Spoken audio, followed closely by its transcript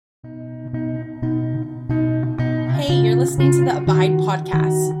Hey, you're listening to the Abide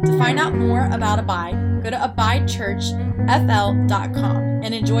podcast. To find out more about Abide, go to abidechurchfl.com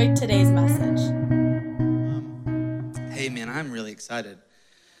and enjoy today's message. Hey man, I'm really excited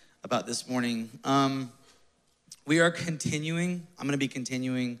about this morning. We are continuing, I'm going to be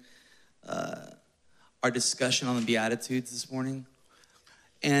continuing our discussion on the Beatitudes this morning.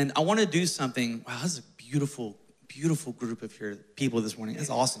 And I want to do something. Wow, this is a beautiful, beautiful group of your people this morning. That's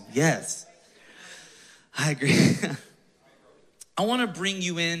awesome. Yes, I agree. I want to bring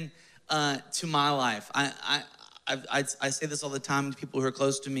you in to my life. I say this all the time to people who are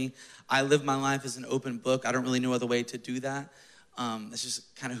close to me. I live my life as an open book. I don't really know other way to do that. That's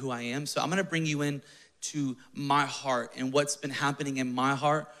just kind of who I am. So I'm going to bring you in to my heart and what's been happening in my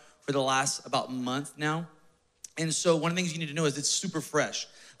heart for the last about month now. And so one of the things you need to know is it's super fresh.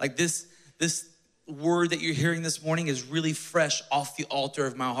 Like this word that you're hearing this morning is really fresh off the altar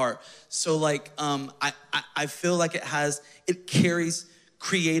of my heart. So like, I feel like it carries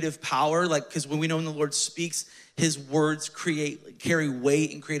creative power. Like, because when we know when the Lord speaks, his words carry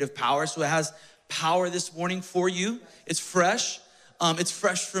weight and creative power. So it has power this morning for you. It's fresh. It's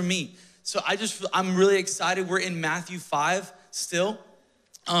fresh for me. So I'm really excited. We're in Matthew 5 still.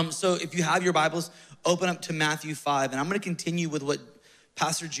 So if you have your Bibles, open up to Matthew 5. And I'm going to continue with what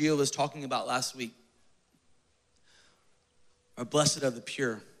Pastor Gio was talking about last week. Are blessed are the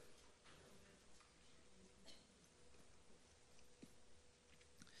pure.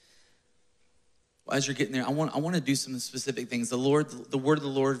 Well, as you're getting there, I want to do some specific things. The word of the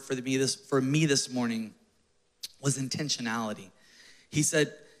Lord for me this morning was intentionality. He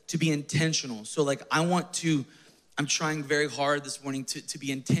said to be intentional. So like I'm trying very hard this morning to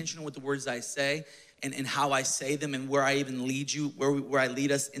be intentional with the words I say and how I say them and where I even lead you, where I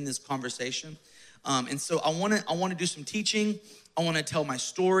lead us in this conversation. And so I want to do some teaching. I want to tell my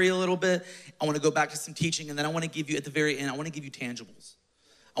story a little bit. I want to go back to some teaching, and then I want to give you at the very end, I want to give you tangibles.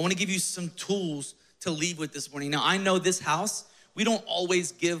 I want to give you some tools to leave with this morning. Now, I know this house, we don't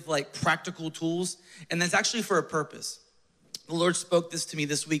always give like practical tools, and that's actually for a purpose. The Lord spoke this to me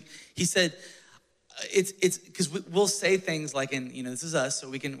this week. He said, it's because we'll say things like, this is us, so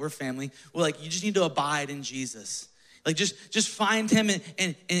we're family. We're like, you just need to abide in Jesus. Like just find him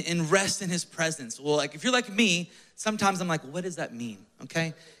and rest in his presence. Well, like if you're like me, sometimes I'm like, what does that mean?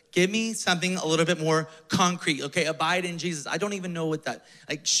 Okay, give me something a little bit more concrete. Okay, abide in Jesus. I don't even know what that,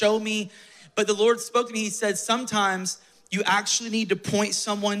 like show me. But the Lord spoke to me. He said, sometimes you actually need to point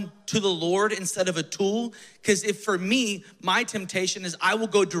someone to the Lord instead of a tool. Because if for me, my temptation is I will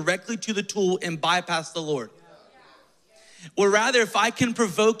go directly to the tool and bypass the Lord. Or rather, if I can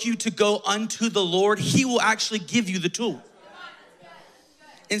provoke you to go unto the Lord, he will actually give you the tool.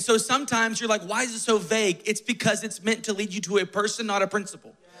 And so sometimes you're like, why is it so vague? It's because it's meant to lead you to a person, not a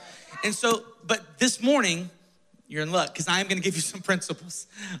principle. And so, but this morning, you're in luck because I am going to give you some principles.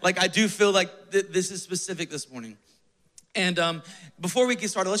 Like I do feel like this is specific this morning. And before we get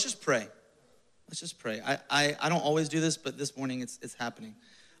started, let's just pray. Let's just pray. I don't always do this, but this morning it's happening.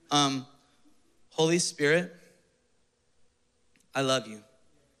 Holy Spirit, I love you.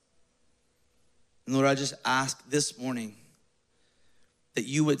 And Lord, I just ask this morning that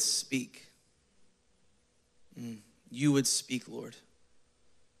you would speak. You would speak, Lord.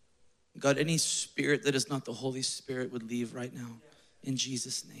 God, any spirit that is not the Holy Spirit would leave right now in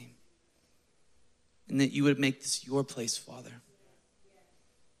Jesus' name. And that you would make this your place, Father.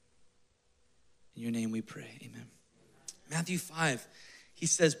 In your name we pray, amen. Matthew 5, he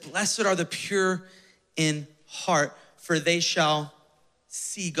says, blessed are the pure in heart, for they shall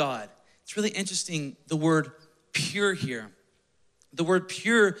see God. It's really interesting, the word pure here. The word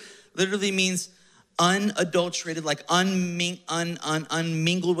pure literally means unadulterated, like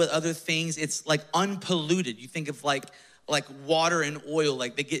unmingled with other things. It's like unpolluted. You think of like water and oil,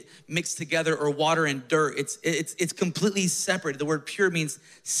 like they get mixed together, or water and dirt. It's completely separated. The word pure means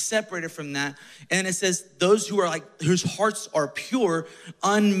separated from that. And it says those whose hearts are pure,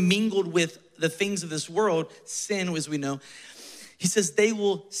 unmingled with the things of this world, sin, as we know. He says they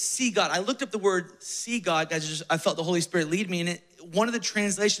will see God. I looked up the word see God. I felt the Holy Spirit lead me in it. One of the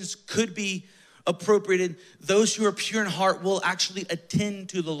translations could be appropriated. Those who are pure in heart will actually attend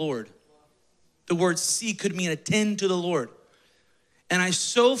to the Lord. The word see could mean attend to the Lord. And I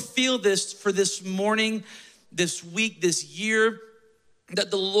so feel this for this morning, this week, this year, that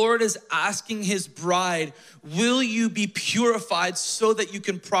the Lord is asking his bride, will you be purified so that you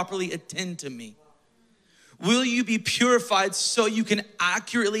can properly attend to me? Will you be purified so you can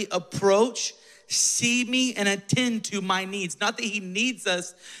accurately approach, see me and attend to my needs. Not that he needs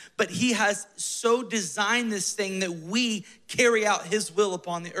us, but he has so designed this thing that we carry out his will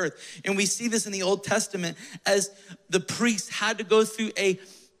upon the earth. And we see this in the Old Testament as the priests had to go through a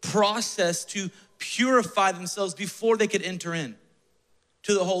process to purify themselves before they could enter in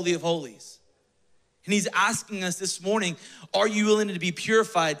to the Holy of Holies. And he's asking us this morning, are you willing to be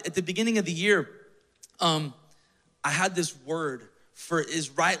purified? At the beginning of the year, I had this word for, it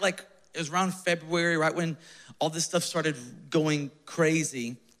was around February, right when all this stuff started going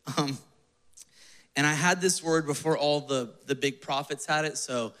crazy. And I had this word before all the big prophets had it,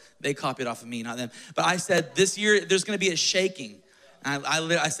 so they copied off of me, not them. But I said, this year, there's gonna be a shaking. And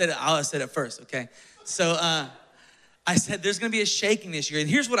I said it first, okay? So I said, there's gonna be a shaking this year. And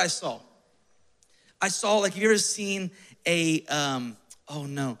here's what I saw. I saw, like, have you ever seen a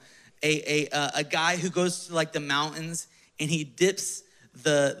guy who goes to like the mountains and he dips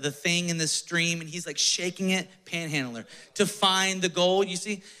the thing in the stream and he's like shaking it, panhandler, to find the gold, you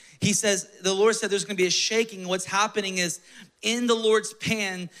see? He says, the Lord said there's gonna be a shaking. What's happening is in the Lord's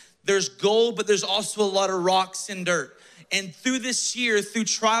pan, there's gold, but there's also a lot of rocks and dirt. And through this year, through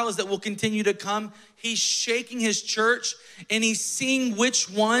trials that will continue to come, he's shaking his church and he's seeing which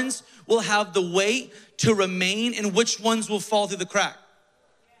ones will have the weight to remain and which ones will fall through the crack.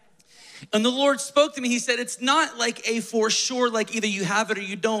 And the Lord spoke to me. He said, it's not like a for sure, like either you have it or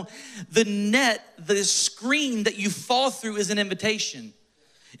you don't. The net, the screen that you fall through is an invitation.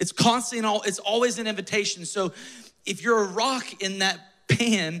 It's constantly, it's always an invitation. So if you're a rock in that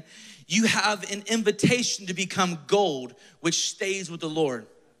pan, you have an invitation to become gold, which stays with the Lord.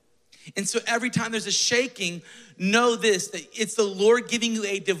 And so every time there's a shaking, know this, that it's the Lord giving you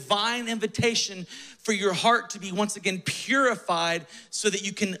a divine invitation for your heart to be once again purified so that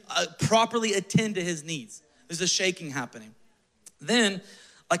you can properly attend to his needs. There's a shaking happening. Then,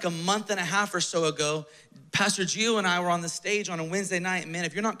 like a month and a half or so ago, Pastor Gio and I were on the stage on a Wednesday night. Man,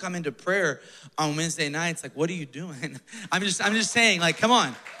 if you're not coming to prayer on Wednesday nights, like, what are you doing? I'm just saying, like, come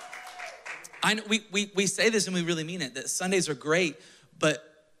on. I know we say this and we really mean it, that Sundays are great, but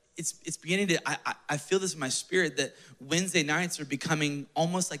it's beginning to, I feel this in my spirit that Wednesday nights are becoming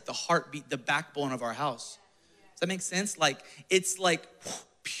almost like the heartbeat, the backbone of our house. Does that make sense? Like, it's like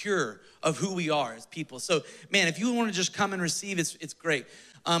pure of who we are as people. So, man, if you want to just come and receive, it's great.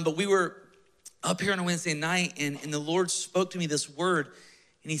 But we were up here on a Wednesday night and the Lord spoke to me this word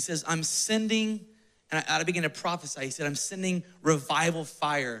and he says, I'm sending, and I began to prophesy. He said, I'm sending revival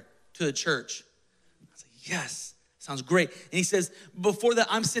fire to the church. I was like, yes. Sounds great. And he says, before that,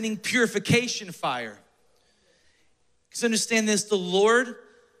 I'm sending purification fire. Because understand this, the Lord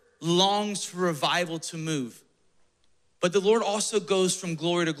longs for revival to move. But the Lord also goes from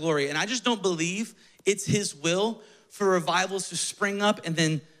glory to glory. And I just don't believe it's his will for revivals to spring up and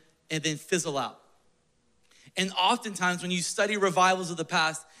then fizzle out. And oftentimes when you study revivals of the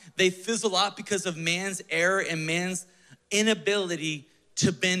past, they fizzle out because of man's error and man's inability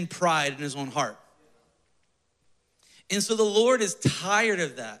to bend pride in his own heart. And so the Lord is tired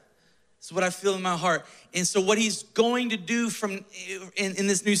of that. That's what I feel in my heart. And so what he's going to do in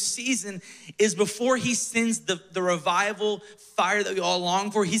this new season is before he sends the revival fire that we all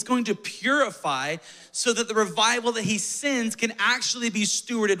long for, he's going to purify so that the revival that he sends can actually be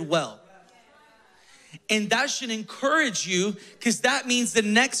stewarded well. And that should encourage you because that means the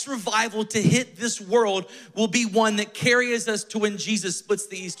next revival to hit this world will be one that carries us to when Jesus splits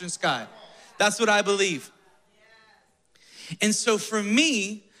the eastern sky. That's what I believe. And so for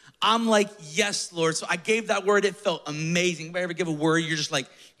me, I'm like, yes, Lord. So I gave that word. It felt amazing. If I ever give a word, you're just like,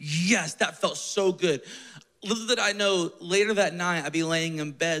 yes, that felt so good. Little did I know, later that night, I'd be laying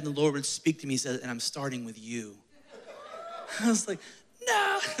in bed and the Lord would speak to me. He said, and I'm starting with you. I was like,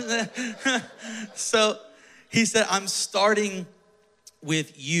 no. So he said, I'm starting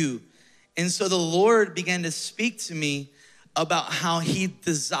with you. And so the Lord began to speak to me about how he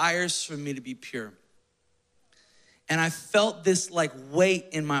desires for me to be pure. And I felt this like weight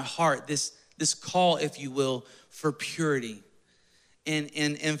in my heart, this call, if you will, for purity.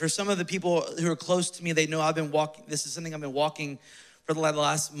 And for some of the people who are close to me, they know I've been walking, this is something I've been walking for the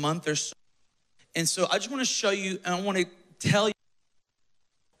last month or so. And so I just want to show you, and I want to tell you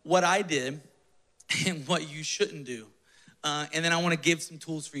what I did and what you shouldn't do. And then I want to give some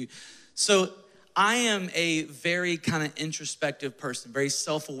tools for you. So I am a very kind of introspective person, very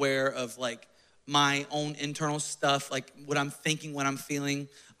self-aware of like my own internal stuff, like what I'm thinking, what I'm feeling.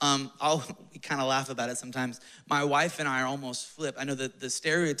 We kind of laugh about it sometimes. My wife and I are almost flipped. I know that the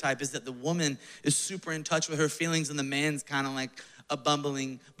stereotype is that the woman is super in touch with her feelings and the man's kind of like a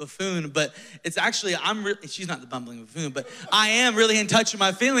bumbling buffoon, but it's actually, she's not the bumbling buffoon, but I am really in touch with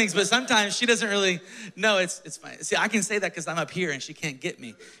my feelings, but sometimes she doesn't really know. It's fine. See, I can say that because I'm up here and she can't get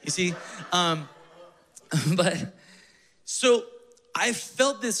me, you see? But, so I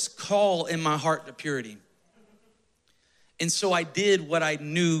felt this call in my heart to purity. And so I did what I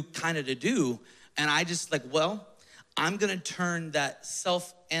knew kind of to do. And I just like, well, I'm gonna turn that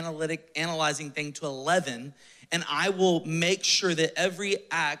analyzing thing to 11, and I will make sure that every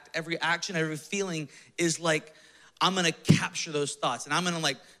act, every action, every feeling is like, I'm gonna capture those thoughts and I'm gonna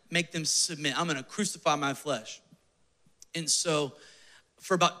like make them submit. I'm gonna crucify my flesh. And so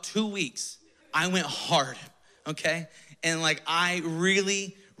for about 2 weeks, I went hard, okay? And like I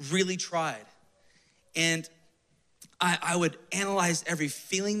really, really tried. And I would analyze every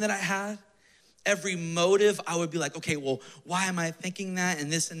feeling that I had, every motive. I would be like, okay, well, why am I thinking that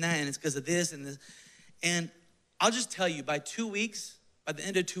and this and that? And it's because of this and this. And I'll just tell you, by the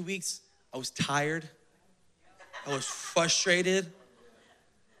end of 2 weeks, I was tired. I was frustrated.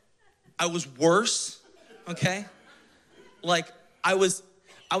 I was worse, okay? Like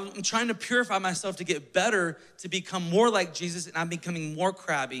I'm trying to purify myself to get better, to become more like Jesus, and I'm becoming more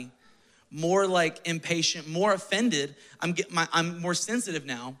crabby, more like impatient, more offended. I'm more sensitive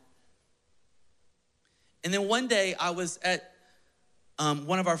now. And then one day I was at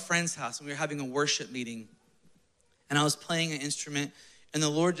one of our friends' house and we were having a worship meeting, and I was playing an instrument, and the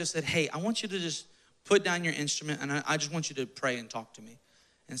Lord just said, hey, I want you to just put down your instrument, and I just want you to pray and talk to me.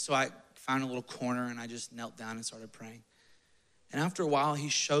 And so I found a little corner and I just knelt down and started praying. And after a while, he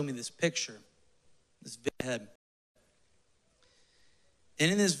showed me this picture, this head. And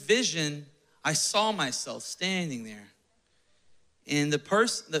in this vision, I saw myself standing there. And the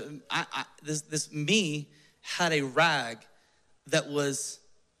person, this me had a rag that was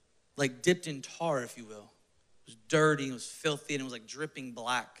like dipped in tar, if you will. It was dirty, it was filthy, and it was like dripping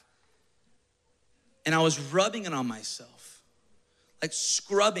black. And I was rubbing it on myself, like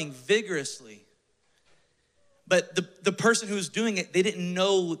scrubbing vigorously. But the person who was doing it, they didn't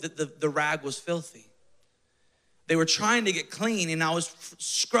know that the rag was filthy. They were trying to get clean, and I was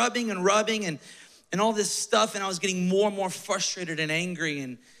scrubbing and rubbing and all this stuff, and I was getting more and more frustrated and angry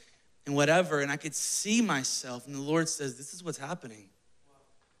and whatever, and I could see myself, and the Lord says, this is what's happening.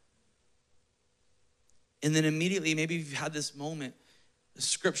 And then immediately, maybe you've had this moment, the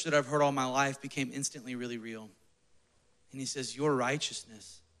scripture that I've heard all my life became instantly really real. And he says, your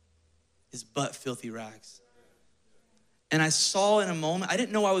righteousness is but filthy rags. And I saw in a moment, I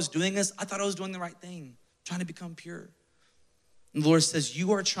didn't know I was doing this. I thought I was doing the right thing, trying to become pure. And the Lord says,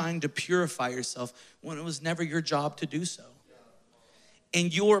 you are trying to purify yourself when it was never your job to do so.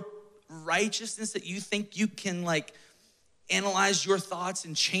 And your righteousness that you think you can like analyze your thoughts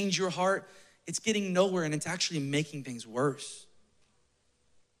and change your heart, it's getting nowhere, and it's actually making things worse.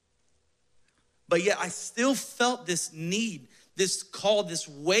 But yet I still felt this need, this call, this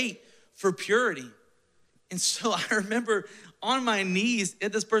weight for purity. And so I remember on my knees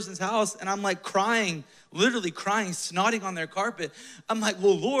at this person's house, and I'm like crying, literally crying, snotting on their carpet. I'm like,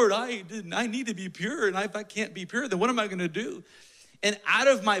 well, Lord, I need to be pure. And if I can't be pure, then what am I gonna do? And out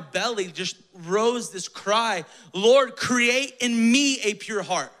of my belly just rose this cry, Lord, create in me a pure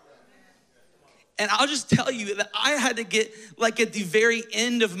heart. And I'll just tell you that I had to get like at the very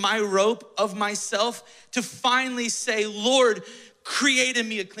end of my rope of myself to finally say, Lord, create in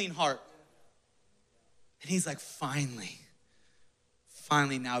me a clean heart. And he's like, finally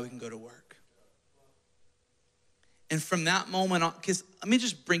now we can go to work. And from that moment on, because let me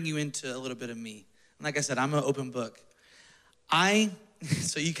just bring you into a little bit of me. And like I said, I'm an open book.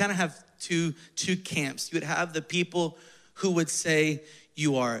 So you kind of have two camps. You would have the people who would say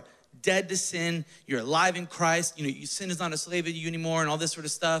you are dead to sin, you're alive in Christ, sin is not a slave to you anymore and all this sort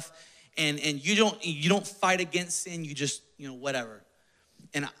of stuff. And you don't fight against sin, you just, whatever.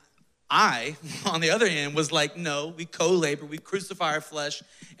 And I, on the other hand, was like, no, we co-labor, we crucify our flesh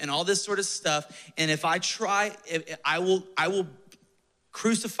and all this sort of stuff. And if I try, I will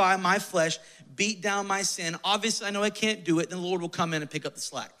crucify my flesh, beat down my sin. Obviously, I know I can't do it. Then the Lord will come in and pick up the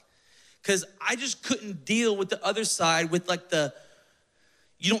slack. Because I just couldn't deal with the other side with like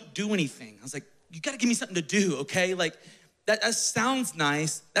you don't do anything. I was like, you got to give me something to do, okay? Like that sounds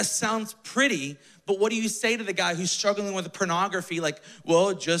nice. That sounds pretty. But what do you say to the guy who's struggling with pornography? Like,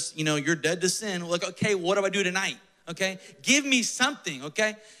 well, just, you're dead to sin. Like, okay, what do I do tonight? Okay, give me something,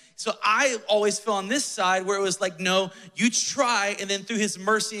 okay? So I always fell on this side where it was like, no, you try, and then through his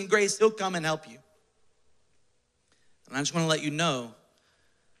mercy and grace, he'll come and help you. And I just want to let you know,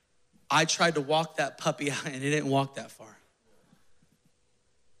 I tried to walk that puppy out, and it didn't walk that far.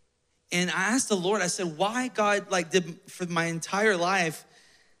 And I asked the Lord, I said, why, God, like did for my entire life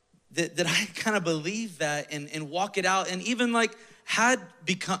that I kind of believe that and walk it out, and even like had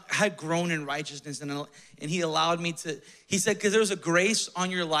grown in righteousness, and he allowed me to, he said, because there's a grace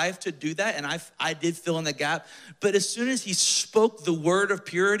on your life to do that, and I did fill in the gap. But as soon as he spoke the word of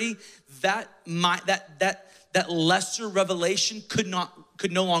purity, that lesser revelation could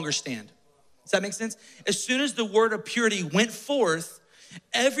no longer stand. Does that make sense? As soon as the word of purity went forth,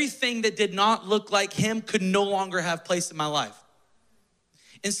 everything that did not look like him could no longer have place in my life.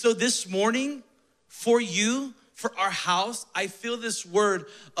 And so this morning, for you, for our house, I feel this word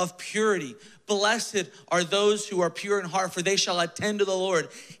of purity. Blessed are those who are pure in heart, for they shall attend to the Lord.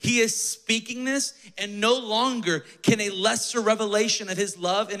 He is speaking this, and no longer can a lesser revelation of his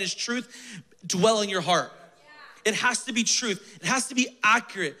love and his truth dwell in your heart. It has to be truth. It has to be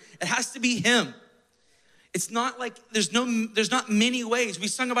accurate. It has to be him. It's not like there's not many ways. We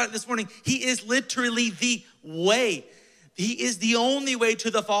sung about it this morning. He is literally the way. He is the only way to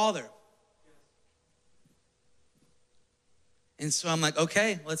the Father. And so I'm like,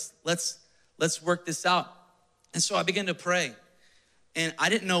 okay, let's work this out. And so I began to pray, and I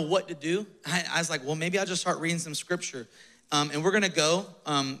didn't know what to do. I was like, well, maybe I'll just start reading some scripture. And we're gonna go.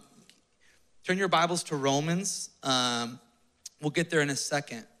 Turn your Bibles to Romans. We'll get there in a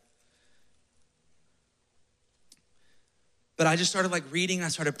second. But I just started like reading, I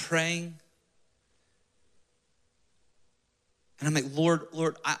started praying. And I'm like,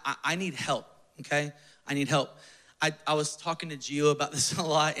 Lord, I need help, okay? I need help. I was talking to Gio about this a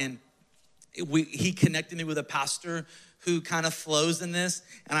lot, and he connected me with a pastor who kind of flows in this.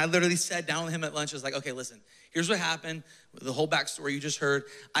 And I literally sat down with him at lunch. I was like, okay, listen, here's what happened. The whole backstory you just heard.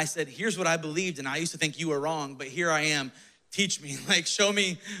 I said, here's what I believed, and I used to think you were wrong, but here I am. Teach me, like show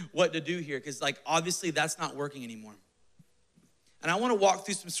me what to do here. Because like, obviously that's not working anymore. And I want to walk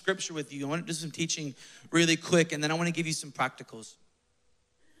through some scripture with you. I want to do some teaching really quick, and then I want to give you some practicals.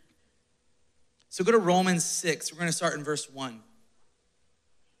 So go to Romans 6. We're going to start in verse 1.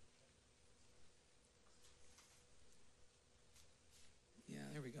 Yeah,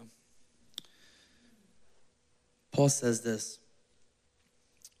 there we go. Paul says this.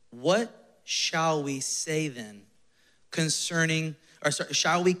 What shall we say then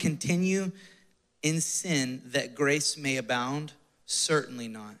shall we continue in sin that grace may abound? Certainly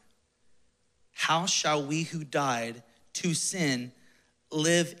not. How shall we who died to sin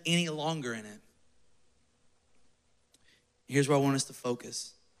live any longer in it? Here's where I want us to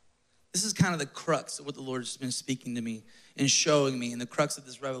focus. This is kind of the crux of what the Lord's been speaking to me and showing me, and the crux of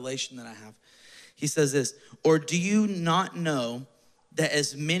this revelation that I have. He says this, or do you not know that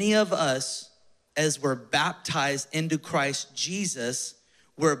as many of us as were baptized into Christ Jesus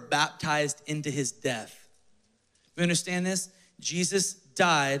were baptized into his death? You understand this? Jesus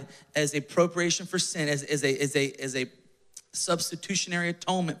died as a propitiation for sin, as a substitutionary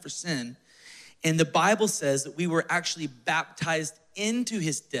atonement for sin. And the Bible says that we were actually baptized into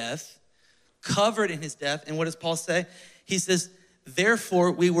his death, covered in his death. And what does Paul say? He says,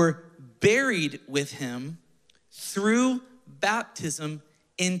 therefore we were buried with him through baptism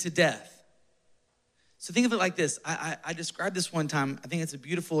into death. So think of it like this. I described this one time. I think it's a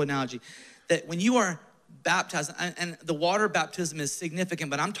beautiful analogy that when you are baptized, and the water baptism is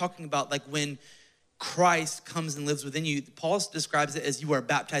significant, but I'm talking about like when Christ comes and lives within you. Paul describes it as you are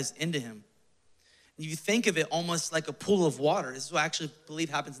baptized into him. You think of it almost like a pool of water. This is what I actually believe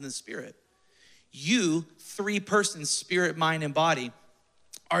happens in the spirit. You, three persons, spirit, mind, and body,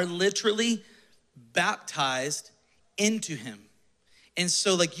 are literally baptized into him. And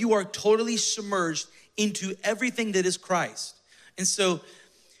so like you are totally submerged into everything that is Christ. And so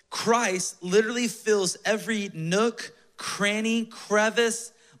Christ literally fills every nook, cranny,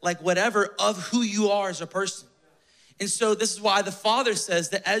 crevice, like whatever of who you are as a person. And so this is why the Father says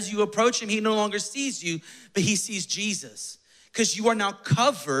that as you approach him, he no longer sees you, but he sees Jesus. Because you are now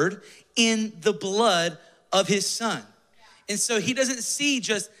covered in the blood of his son. And so he doesn't see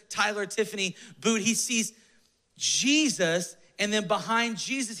just Tyler, Tiffany, Boot. He sees Jesus, and then behind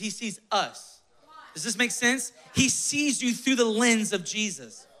Jesus, he sees us. Does this make sense? He sees you through the lens of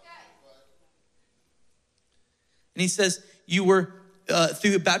Jesus. And he says, you were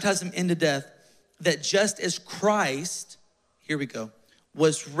through baptism into death, that just as Christ, here we go,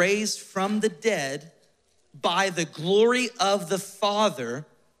 was raised from the dead by the glory of the Father,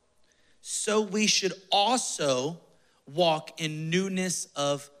 so we should also walk in newness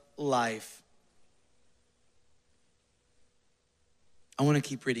of life. I want to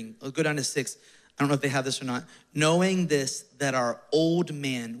keep reading. I'll go down to 6. I don't know if they have this or not. Knowing this, that our old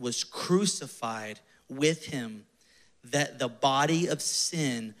man was crucified with him, that the body of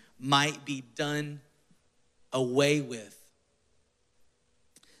sin might be done away with,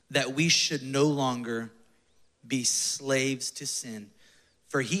 that we should no longer be slaves to sin.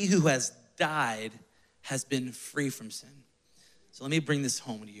 For he who has died has been free from sin. So let me bring this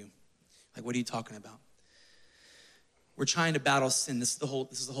home to you. Like, what are you talking about? We're trying to battle sin. This is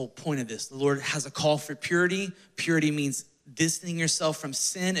the whole point of this. The Lord has a call for purity. Purity means distancing yourself from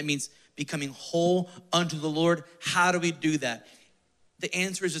sin. It means becoming whole unto the Lord. How do we do that? The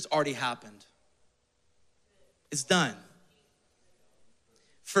answer is it's already happened. It's done.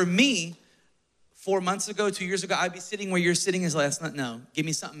 For me, 4 months ago, 2 years ago, I'd be sitting where you're sitting as last night. No, give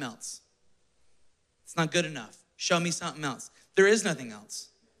me something else. It's not good enough. Show me something else. There is nothing else.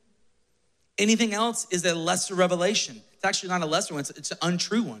 Anything else is a lesser revelation. It's actually not a lesser one, it's an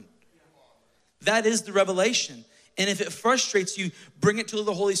untrue one. That is the revelation. And if it frustrates you, bring it to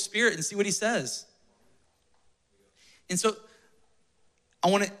the Holy Spirit and see what he says. And so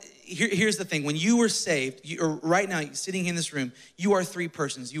here's the thing. When you were saved, or right now, sitting in this room, you are three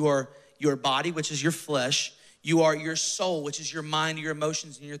persons. You are your body, which is your flesh. You are your soul, which is your mind, your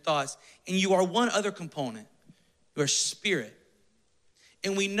emotions, and your thoughts. And you are one other component. You are spirit.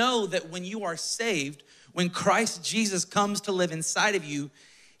 And we know that when you are saved, when Christ Jesus comes to live inside of you,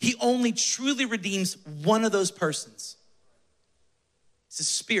 he only truly redeems one of those persons. It's a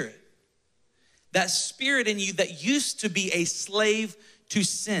spirit. That spirit in you that used to be a slave to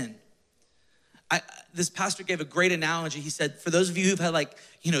sin. This pastor gave a great analogy. He said, for those of you who've had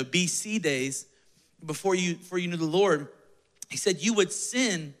BC days, before you knew the Lord, he said, you would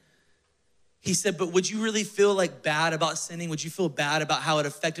sin. He said, but would you really feel like bad about sinning? Would you feel bad about how it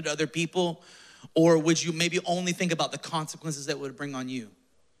affected other people? Or would you maybe only think about the consequences that it would bring on you?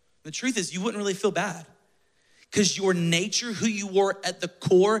 The truth is, you wouldn't really feel bad because your nature, who you were at the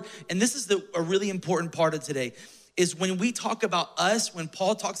core, and this is a really important part of today, is when we talk about us, when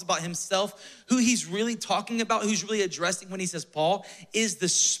Paul talks about himself, who he's really talking about, who's really addressing when he says Paul, is the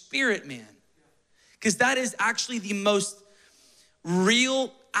spirit man. Because that is actually the most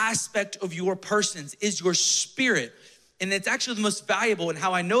real aspect of your persons, is your spirit. And it's actually the most valuable. And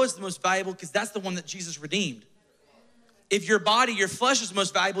how I know it's the most valuable, because that's the one that Jesus redeemed. If your body, your flesh is the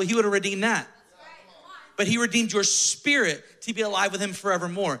most valuable, he would have redeemed that. But he redeemed your spirit to be alive with him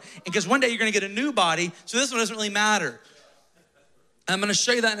forevermore. And because one day you're gonna get a new body, so this one doesn't really matter. I'm gonna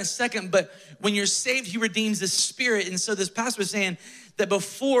show you that in a second, but when you're saved, he redeems the spirit. And so this pastor was saying that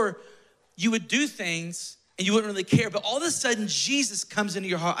before you would do things and you wouldn't really care, but all of a sudden Jesus comes into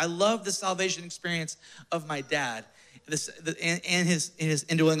your heart. I love the salvation experience of my dad and his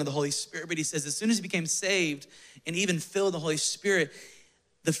indwelling of the Holy Spirit. But he says as soon as he became saved and even filled with the Holy Spirit,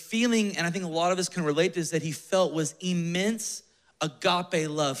 the feeling, and I think a lot of us can relate to this, that he felt was immense agape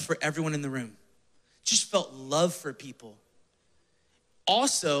love for everyone in the room. Just felt love for people.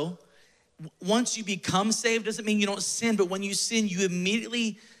 Also, once you become saved, doesn't mean you don't sin, but when you sin, you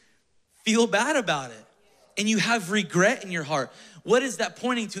immediately feel bad about it. And you have regret in your heart. What is that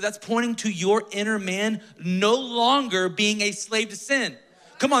pointing to? That's pointing to your inner man no longer being a slave to sin.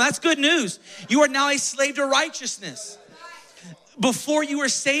 Come on, that's good news. You are now a slave to righteousness. Before you were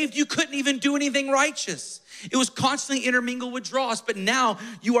saved, you couldn't even do anything righteous. It was constantly intermingled with dross, but now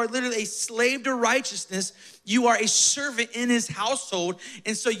you are literally a slave to righteousness. You are a servant in his household,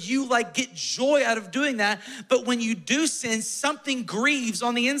 and so you get joy out of doing that. But when you do sin, something grieves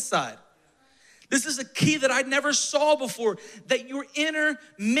on the inside. This is a key that I never saw before, that your inner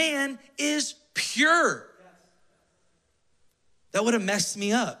man is pure. That would have messed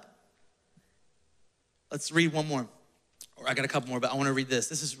me up. Let's read one more. Or I got a couple more, but I want to read this.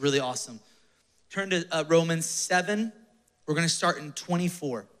 This is really awesome. Turn to Romans 7. We're going to start in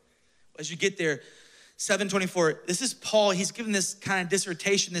 24. As you get there, 7:24. This is Paul. He's given this kind of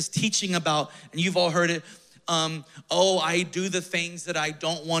dissertation, this teaching about, and you've all heard it. I do the things that I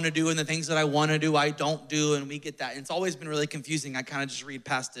don't want to do, and the things that I want to do, I don't do, and we get that. And it's always been really confusing. I kind of just read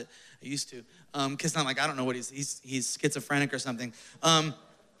past it. I used to, because I'm like, I don't know what he's schizophrenic or something.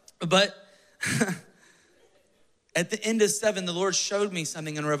 But at the end of 7, the Lord showed me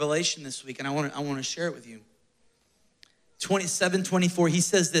something in Revelation this week, and I want to share it with you. 27:24, he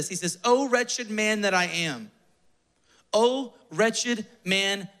says this. He says, "Oh, wretched man that I am. Oh, wretched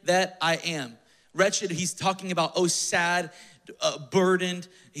man that I am." Wretched, he's talking about, sad, burdened.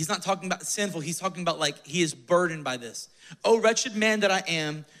 He's not talking about sinful. He's talking about he is burdened by this. "Oh, wretched man that I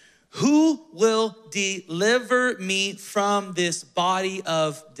am, who will deliver me from this body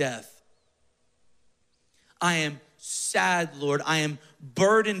of death? I am sad, Lord. I am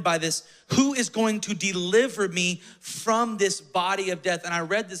burdened by this. Who is going to deliver me from this body of death?" And I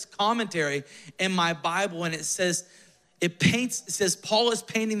read this commentary in my Bible, and it says, it says Paul is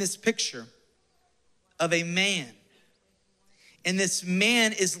painting this picture of a man. And this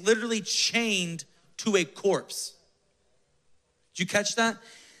man is literally chained to a corpse. Did you catch that?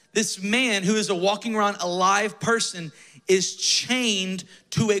 This man who is a walking around alive person is chained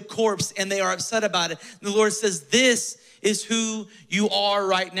to a corpse, and they are upset about it. And the Lord says, this is who you are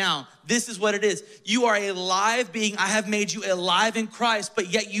right now. This is what it is. You are a live being. I have made you alive in Christ, but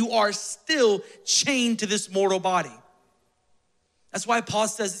yet you are still chained to this mortal body. That's why Paul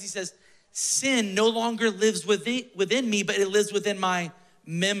says this. He says, sin no longer lives within me, but it lives within my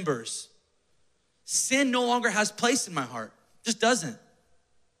members. Sin no longer has place in my heart. It just doesn't.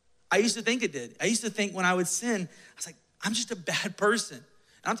 I used to think it did. I used to think when I would sin, I was like, I'm just a bad person. And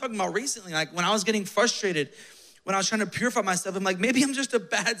I'm talking about recently, like when I was getting frustrated, when I was trying to purify myself, I'm like, maybe I'm just a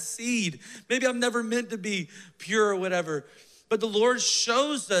bad seed. Maybe I'm never meant to be pure or whatever. But the Lord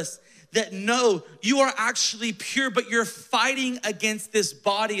shows us that no, you are actually pure, but you're fighting against this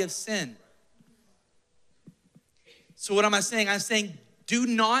body of sin. So what am I saying? I'm saying, do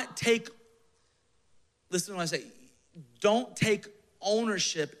not take, listen to what I say, don't take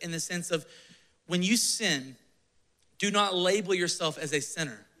ownership in the sense of when you sin, do not label yourself as a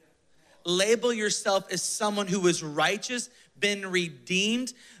sinner. Label yourself as someone who is righteous, been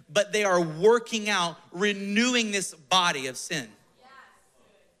redeemed, but they are working out, renewing this body of sin. Yes.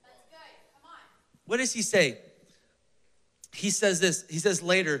 That's good. Come on. What does he say? He says this. He says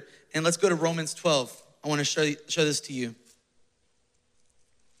later, and let's go to Romans 12. I want to show this to you.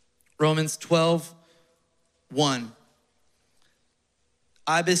 Romans 12, 1.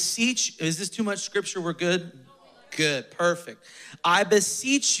 I beseech, is this too much scripture? We're good? Good, perfect. I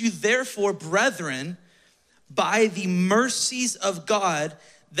beseech you therefore, brethren, by the mercies of God,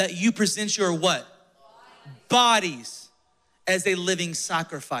 that you present your what? Bodies as a living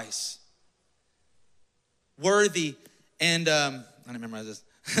sacrifice. Worthy and, I didn't memorize this.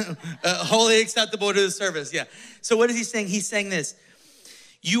 Wholly acceptable to the service, yeah. So what is he saying? He's saying this.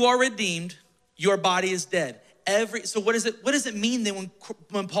 You are redeemed, your body is dead. So what does it mean then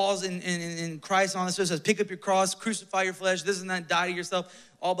when Paul's in Christ and all this stuff says, pick up your cross, crucify your flesh, this and that, die to yourself,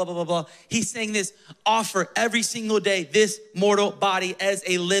 all blah, blah, blah, blah. He's saying this, offer every single day this mortal body as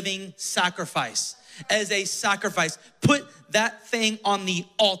a living sacrifice, as a sacrifice. Put that thing on the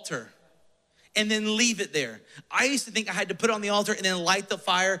altar and then leave it there. I used to think I had to put it on the altar and then light the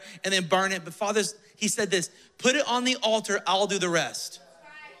fire and then burn it. But he said this, put it on the altar, I'll do the rest.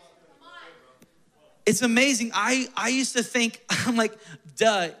 It's amazing. I used to think, I'm like,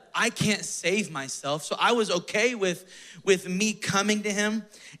 duh, I can't save myself. So I was okay with me coming to him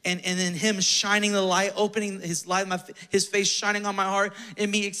and then him shining the light, opening his light, his face shining on my heart,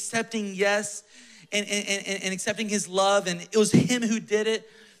 and me accepting yes and accepting his love. And it was him who did it.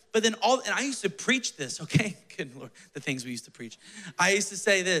 But then and I used to preach this, okay? Good Lord, the things we used to preach. I used to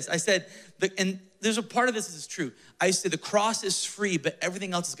say this. I said, and there's a part of this is true. I used to say the cross is free, but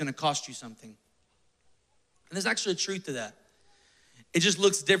everything else is gonna cost you something. And there's actually a truth to that. It just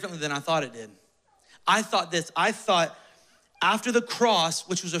looks differently than I thought it did. I thought after the cross,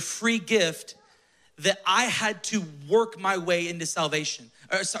 which was a free gift, that I had to work my way into sanctification.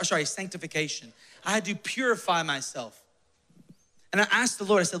 I had to purify myself. And I asked the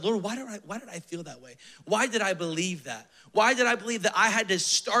Lord, I said, Lord, why did I feel that way? Why did I believe that? Why did I believe that I had to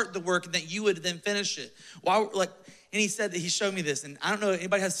start the work and that you would then finish it? And he said that he showed me this. And I don't know,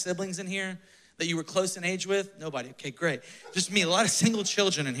 anybody has siblings in here that you were close in age with? Nobody, okay, great. Just me, a lot of single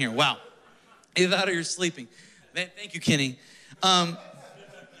children in here, wow. Either that or you're sleeping. Man, thank you, Kenny.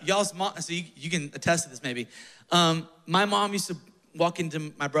 Y'all's mom, so you can attest to this maybe. My mom used to walk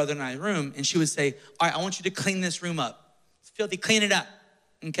into my brother and I's room and she would say, all right, I want you to clean this room up. It's filthy, clean it up,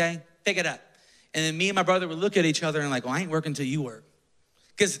 okay? Pick it up. And then me and my brother would look at each other and like, well, I ain't working till you work.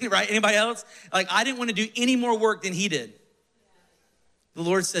 Because, right, anybody else? Like, I didn't want to do any more work than he did. The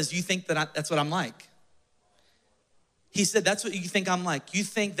Lord says, you think that that's what I'm like? He said, that's what you think I'm like. You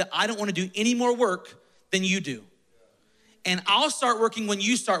think that I don't want to do any more work than you do. And I'll start working when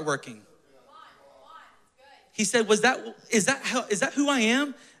you start working. He said, is that who I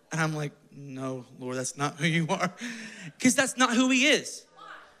am? And I'm like, no, Lord, that's not who you are. Because that's not who he is.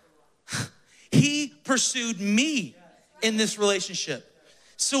 He pursued me in this relationship.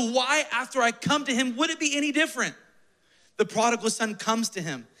 So why, after I come to him, would it be any different? The prodigal son comes to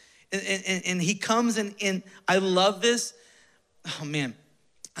him and he comes and I love this. Oh man,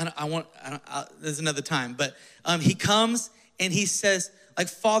 there's another time, but he comes and he says, like,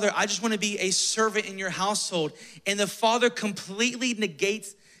 Father, I just want to be a servant in your household. And the father completely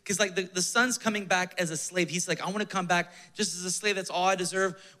negates, because like the son's coming back as a slave. He's like, I want to come back just as a slave. That's all I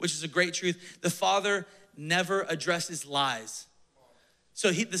deserve, which is a great truth. The father never addresses lies.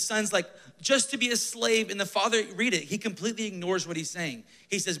 So the son's like, just to be a slave, and the father, read it, he completely ignores what he's saying.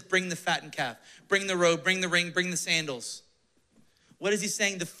 He says, bring the fattened calf, bring the robe, bring the ring, bring the sandals. What is he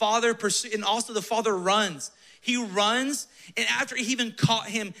saying? The father pursues, and also the father runs. He runs, and after he even caught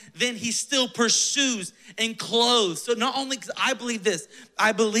him, then he still pursues and clothes. So not only, because I believe this,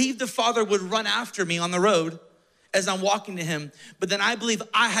 I believe the father would run after me on the road as I'm walking to him, but then I believe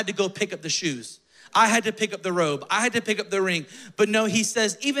I had to go pick up the shoes. I had to pick up the robe. I had to pick up the ring. But no, he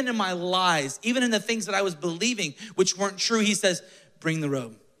says, even in my lies, even in the things that I was believing, which weren't true, he says, bring the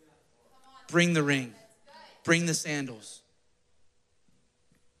robe, bring the ring, bring the sandals.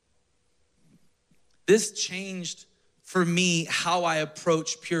 This changed for me how I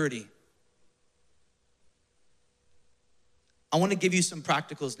approach purity. I want to give you some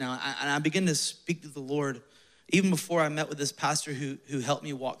practicals now. And I begin to speak to the Lord even before I met with this pastor who helped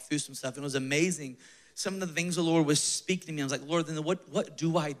me walk through some stuff. And it was amazing. Some of the things the Lord was speaking to me. I was like, Lord, then what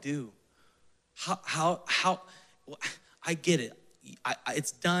do I do? How I get it.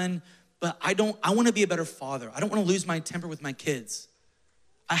 It's done, but I want to be a better father. I don't want to lose my temper with my kids.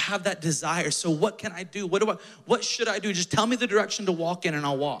 I have that desire. So what can I do? What should I do? Just tell me the direction to walk in and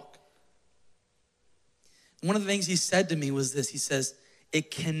I'll walk. One of the things he said to me was this. He says,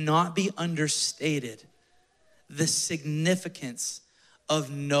 it cannot be understated the significance of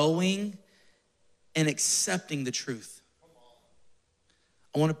knowing and accepting the truth.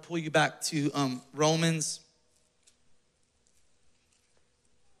 I want to pull you back to Romans.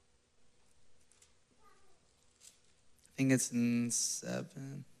 I think it's in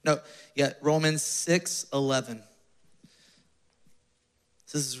Romans 6:11.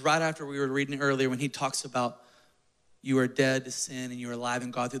 So this is right after we were reading earlier when he talks about you are dead to sin and you are alive in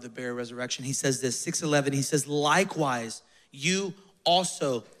God through the bare resurrection. He says this, 6:11, he says, likewise, you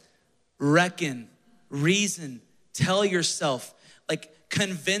also reason, tell yourself, like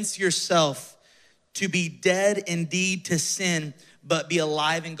convince yourself to be dead indeed to sin, but be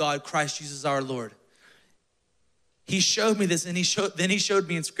alive in God, Christ Jesus our Lord. He showed me this, and then he showed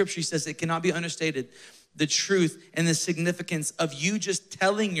me in scripture, he says it cannot be understated, the truth and the significance of you just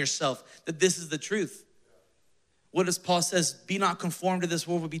telling yourself that this is the truth. What does Paul says? Be not conformed to this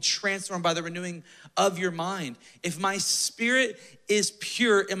world, but be transformed by the renewing of your mind. If my spirit is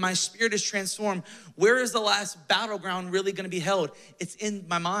pure and my spirit is transformed, where is the last battleground really gonna be held? It's in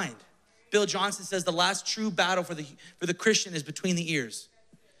my mind. Bill Johnson says the last true battle for the Christian is between the ears,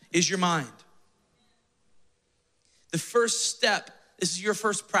 is your mind. The first step, this is your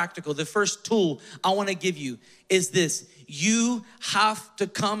first practical, the first tool I wanna give you is this. You have to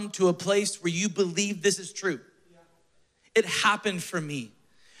come to a place where you believe this is true. It happened for me.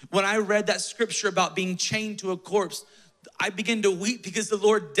 When I read that scripture about being chained to a corpse, I began to weep because the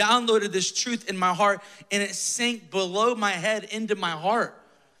Lord downloaded this truth in my heart and it sank below my head into my heart.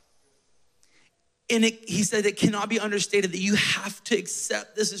 And he said it cannot be understated that you have to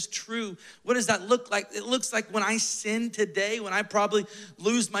accept this is true. What does that look like? It looks like when I sin today, when I probably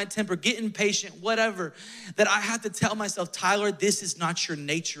lose my temper, get impatient, whatever, that I have to tell myself, Tyler, this is not your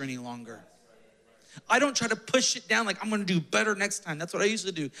nature any longer. I don't try to push it down like I'm gonna do better next time. That's what I used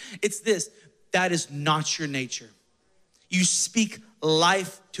to do. It's this, that is not your nature. You speak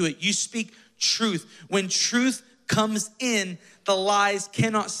life to it. You speak truth. When truth comes in, the lies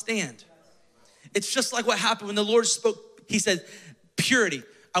cannot stand. It's just like what happened when the Lord spoke. He said, purity.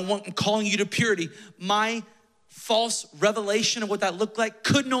 I'm calling you to purity. My false revelation of what that looked like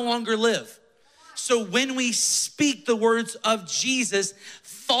could no longer live. So when we speak the words of Jesus,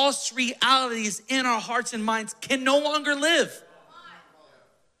 false realities in our hearts and minds can no longer live.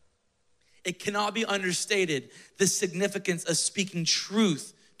 It cannot be understated the significance of speaking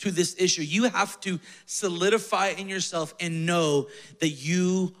truth to this issue. You have to solidify in yourself and know that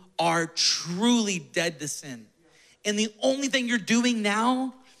you are truly dead to sin. And the only thing you're doing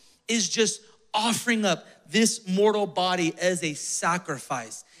now is just offering up this mortal body as a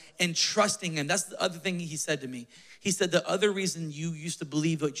sacrifice and trusting him. That's the other thing he said to me. He said, the other reason you used to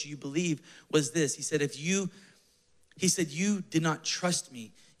believe what you believe was this. He said, you did not trust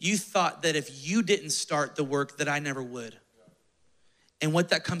me. You thought that if you didn't start the work that I never would. And what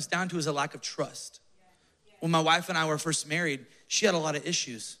that comes down to is a lack of trust. When my wife and I were first married, she had a lot of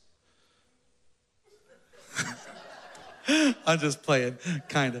issues. I'm just playing,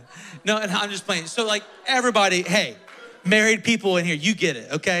 kind of. No, and I'm just playing. So like everybody, hey, married people in here, you get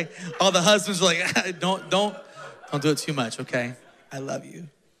it, okay? All the husbands are like, don't do it too much, okay? I love you.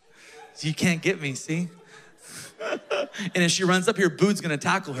 You can't get me, see? And if she runs up here, Bood's gonna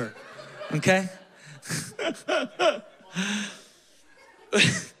tackle her, okay?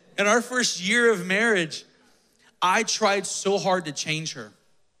 In our first year of marriage, I tried so hard to change her.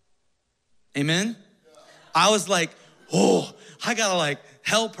 Amen? I was like, oh, I gotta like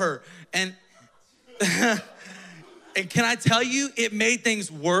help her. And, and can I tell you, it made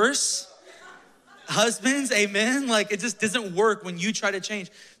things worse. Husbands, amen? Like, it just doesn't work when you try to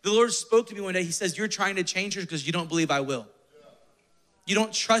change. The Lord spoke to me one day. He says, you're trying to change her because you don't believe I will. You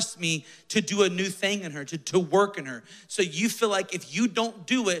don't trust me to do a new thing in her, to work in her. So you feel like if you don't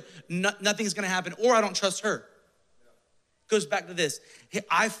do it, nothing's gonna happen, or I don't trust her. Goes back to this.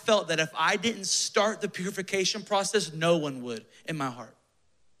 I felt that if I didn't start the purification process, no one would in my heart.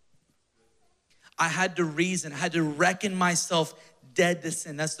 I had to reason, I had to reckon myself dead to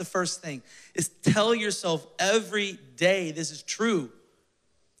sin. That's the first thing, is tell yourself every day this is true.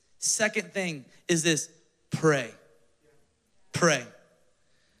 Second thing is this, pray. Pray.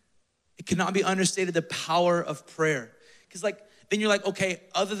 It cannot be understated, the power of prayer. Because like, then you're like, okay,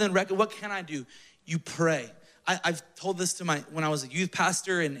 other than reckon, what can I do? You pray. I've told this to when I was a youth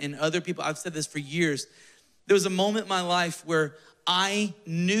pastor and other people, I've said this for years. There was a moment in my life where I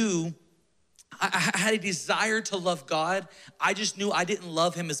knew I had a desire to love God. I just knew I didn't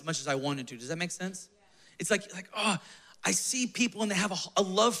love him as much as I wanted to. Does that make sense? It's like, oh, I see people and they have a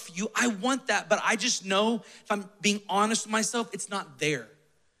love for you. I want that, but I just know, if I'm being honest with myself, it's not there.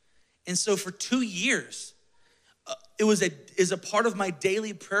 And so for 2 years, it was a part of my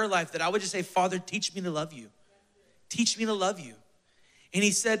daily prayer life that I would just say, Father, teach me to love you. Teach me to love you. And he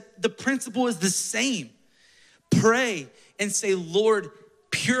said, the principle is the same. Pray and say, Lord,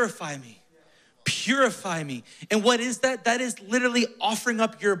 purify me. Purify me. And what is that? That is literally offering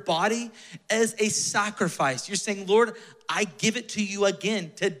up your body as a sacrifice. You're saying, Lord, I give it to you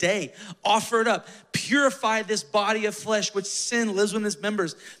again today. Offer it up. Purify this body of flesh, which sin lives within its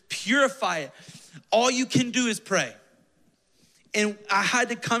members. Purify it. All you can do is pray. And I had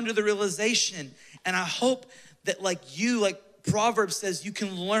to come to the realization, and I hope that like Proverbs says, you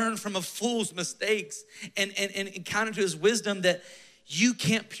can learn from a fool's mistakes and encounter to his wisdom that you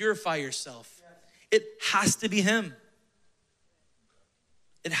can't purify yourself. It has to be him.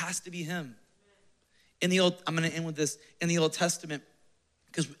 It has to be him. I'm gonna end with this. In the Old Testament,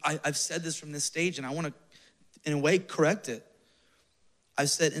 because I've said this from this stage and I wanna, in a way, correct it.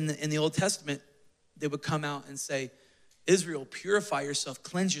 I've said in the Old Testament, they would come out and say, Israel, purify yourself,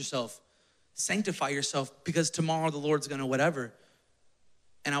 cleanse yourself, sanctify yourself, because tomorrow the Lord's gonna whatever.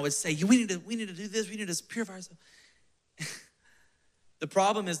 And I would say, we need to do this, we need to purify ourselves. The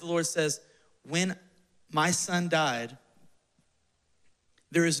problem is the Lord says, when my son died,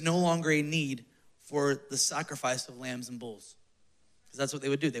 there is no longer a need for the sacrifice of lambs and bulls. Because that's what they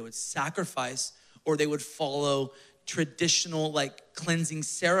would do. They would sacrifice, or they would follow traditional like cleansing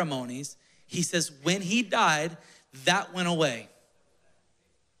ceremonies. He says, when he died, that went away.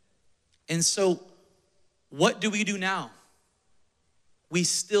 And so what do we do now? We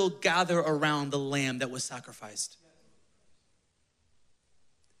still gather around the lamb that was sacrificed.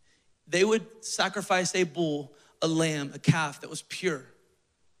 They would sacrifice a bull, a lamb, a calf that was pure.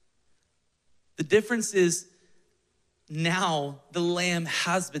 The difference is now the lamb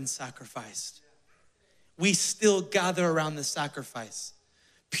has been sacrificed. We still gather around the sacrifice.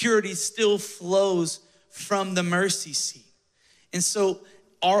 Purity still flows from the mercy seat. And so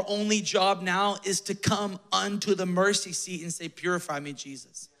our only job now is to come unto the mercy seat and say, purify me,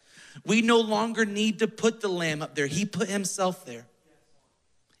 Jesus. We no longer need to put the lamb up there. He put himself there.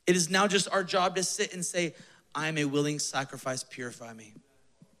 It is now just our job to sit and say, I am a willing sacrifice, purify me.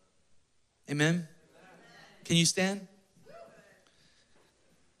 Amen? Can you stand?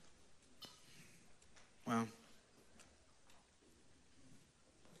 Wow.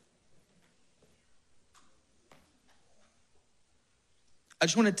 I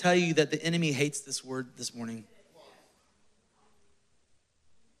just want to tell you that the enemy hates this word this morning.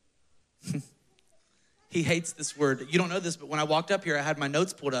 He hates this word. You don't know this, but when I walked up here, I had my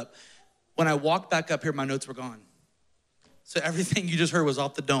notes pulled up. When I walked back up here, my notes were gone. So everything you just heard was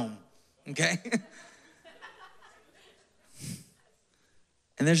off the dome, okay?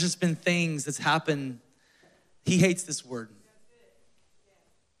 And there's just been things that's happened. He hates this word.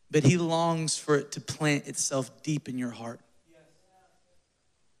 But he longs for it to plant itself deep in your heart.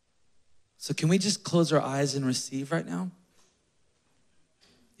 So can we just close our eyes and receive right now?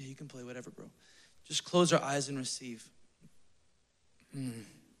 Yeah, you can play whatever, bro. Just close our eyes and receive.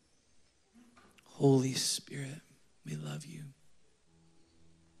 Holy Spirit, we love you.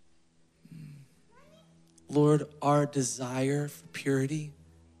 Lord, our desire for purity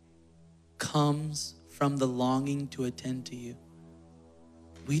comes from the longing to attend to you.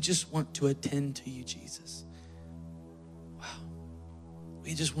 We just want to attend to you, Jesus. Wow.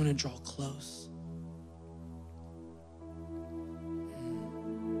 we just want to draw close.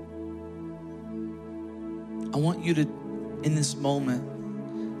 I want you to, in this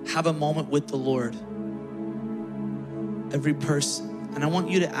moment, have a moment with the Lord. Every person. And I want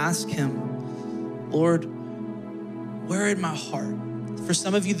you to ask him, Lord, where in my heart? For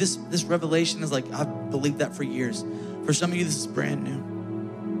some of you, this revelation is like, I've believed that for years. For some of you, this is brand new.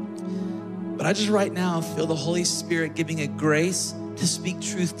 But I just right now feel the Holy Spirit giving a grace to speak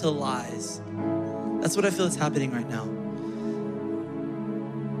truth to lies. That's what I feel is happening right now.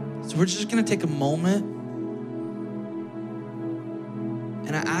 So we're just gonna take a moment,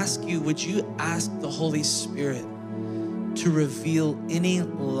 and I ask you, would you ask the Holy Spirit to reveal any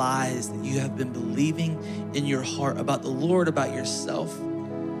lies that you have been believing in your heart about the Lord, about yourself?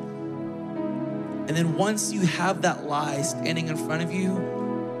 And then once you have that lie standing in front of you,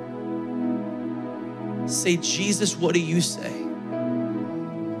 say, Jesus, what do you say?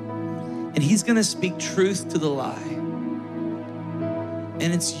 And he's gonna speak truth to the lie.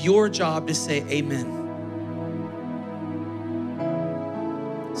 And it's your job to say amen.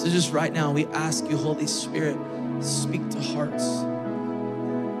 So just right now, we ask you, Holy Spirit, speak to hearts.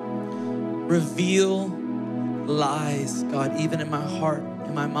 Reveal lies, God, even in my heart,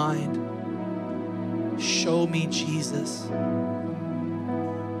 in my mind. Show me, Jesus,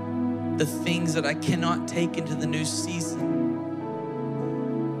 the things that I cannot take into the new season.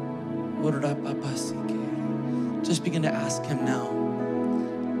 Just begin to ask him now.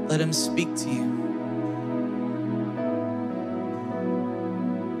 Let him speak to you.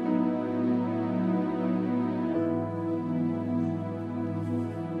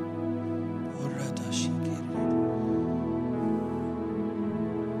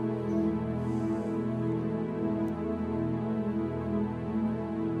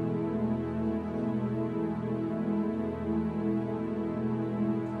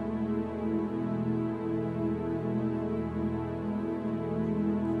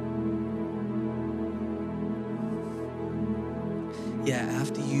 Yeah,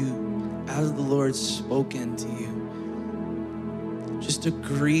 after the Lord's spoken to you, just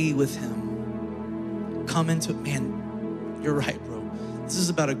agree with him. Come into it. Man, you're right, bro. This is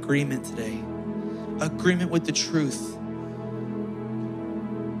about agreement today. Agreement with the truth.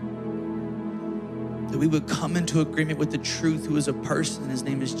 That we would come into agreement with the truth, who is a person. His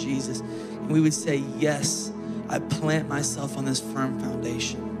name is Jesus. And we would say, yes, I plant myself on this firm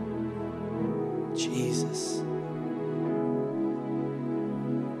foundation. Jesus.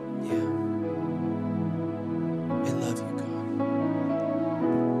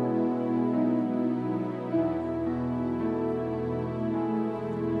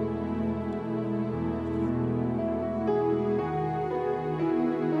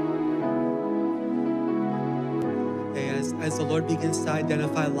 As the Lord begins to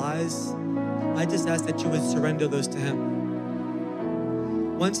identify lies, I just ask that you would surrender those to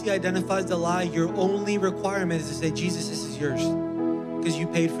him. Once he identifies the lie, your only requirement is to say, Jesus, this is yours, because you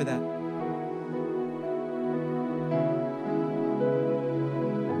paid for that.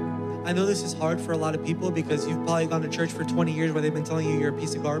 I know this is hard for a lot of people because you've probably gone to church for 20 years where they've been telling you you're a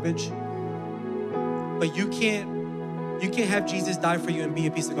piece of garbage. But you can't have Jesus die for you and be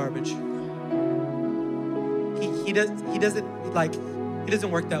a piece of garbage. He doesn't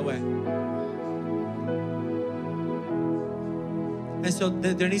work that way. And so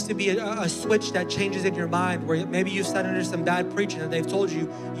there needs to be a switch that changes in your mind where maybe you've sat under some bad preaching and they've told you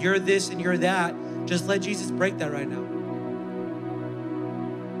you're this and you're that. Just let Jesus break that right now.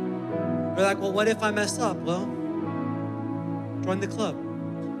 You're like, well, what if I mess up? Well, join the club.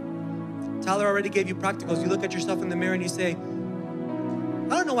 Tyler already gave you practicals. You look at yourself in the mirror and you say,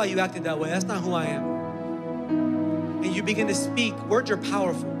 I don't know why you acted that way. That's not who I am. And you begin to speak. Words are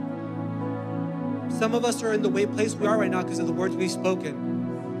powerful. Some of us are in the way place we are right now because of the words we've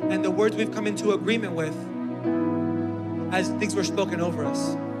spoken and the words we've come into agreement with as things were spoken over us.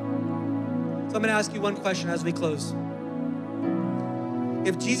 So I'm going to ask you one question as we close.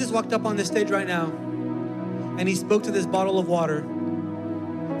 If Jesus walked up on this stage right now and he spoke to this bottle of water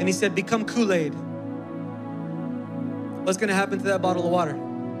and he said, become Kool-Aid, what's going to happen to that bottle of water?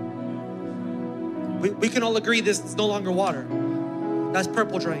 We can all agree this is no longer water. That's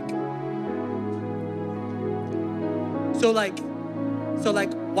purple drink. So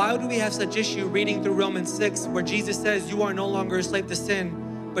why do we have such issue reading through Romans 6 where Jesus says you are no longer a slave to sin,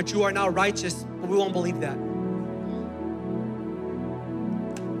 but you are now righteous, but we won't believe that?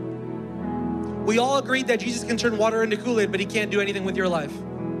 We all agreed that Jesus can turn water into Kool-Aid, but he can't do anything with your life.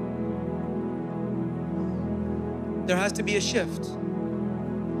 There has to be a shift.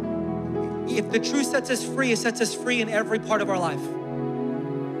 If the truth sets us free, it sets us free in every part of our life.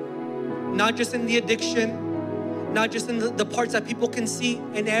 not just in the addiction, not just in the parts that people can see,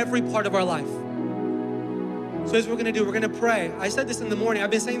 in every part of our life. So here's what we're gonna do. We're gonna pray. I said this in the morning.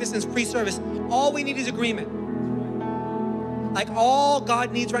 I've been saying this since pre-service. All we need is agreement. Like all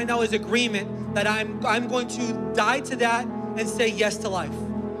God needs right now is agreement that I'm going to die to that and say yes to life.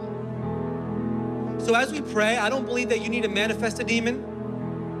 So as we pray, I don't believe that you need to manifest a demon.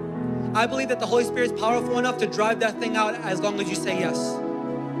 I believe that the Holy Spirit is powerful enough to drive that thing out as long as you say yes.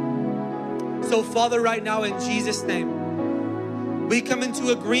 So Father, right now in Jesus' name, we come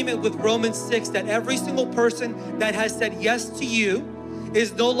into agreement with Romans 6 that every single person that has said yes to you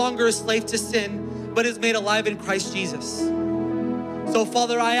is no longer a slave to sin, but is made alive in Christ Jesus. So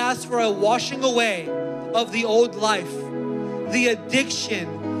Father, I ask for a washing away of the old life, the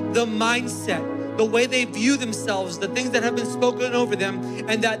addiction, the mindset, the way they view themselves, the things that have been spoken over them,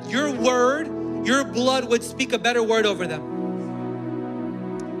 and that your word, your blood would speak a better word over them.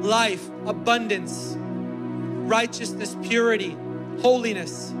 Life, abundance, righteousness, purity,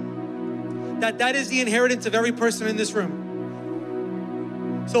 holiness. That is the inheritance of every person in this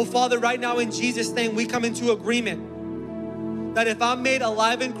room. So Father, right now in Jesus' name, we come into agreement that if I'm made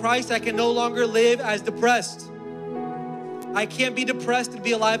alive in Christ, I can no longer live as depressed. I can't be depressed and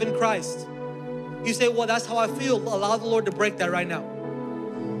be alive in Christ. You say, well, that's how I feel. Allow the Lord to break that right now.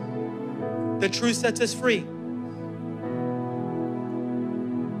 The truth sets us free.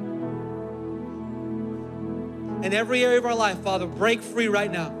 In every area of our life, Father, break free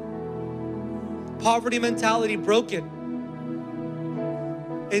right now. Poverty mentality broken.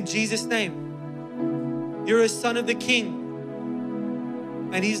 In Jesus' name. You're a son of the King,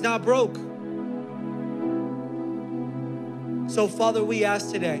 and he's not broke. So Father, we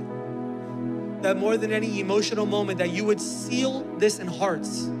ask today that more than any emotional moment, that you would seal this in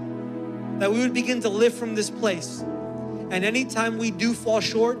hearts, that we would begin to live from this place. And anytime we do fall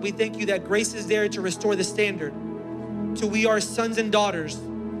short, we thank you that grace is there to restore the standard. To we are sons and daughters,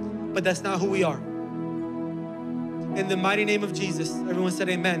 but that's not who we are. In the mighty name of Jesus, everyone said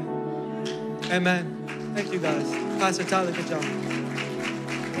amen. Amen. Thank you guys. Pastor Tyler, good job.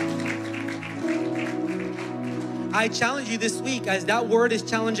 I challenge you this week, as that word is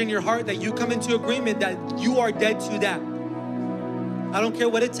challenging your heart, that you come into agreement that you are dead to that. I don't care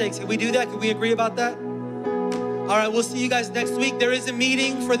what it takes. Can we do that? Can we agree about that? All right, we'll see you guys next week. There is a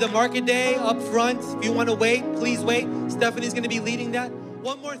meeting for the market day up front. If you want to wait, please wait. Stephanie's going to be leading that.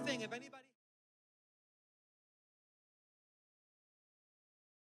 One more thing, if anybody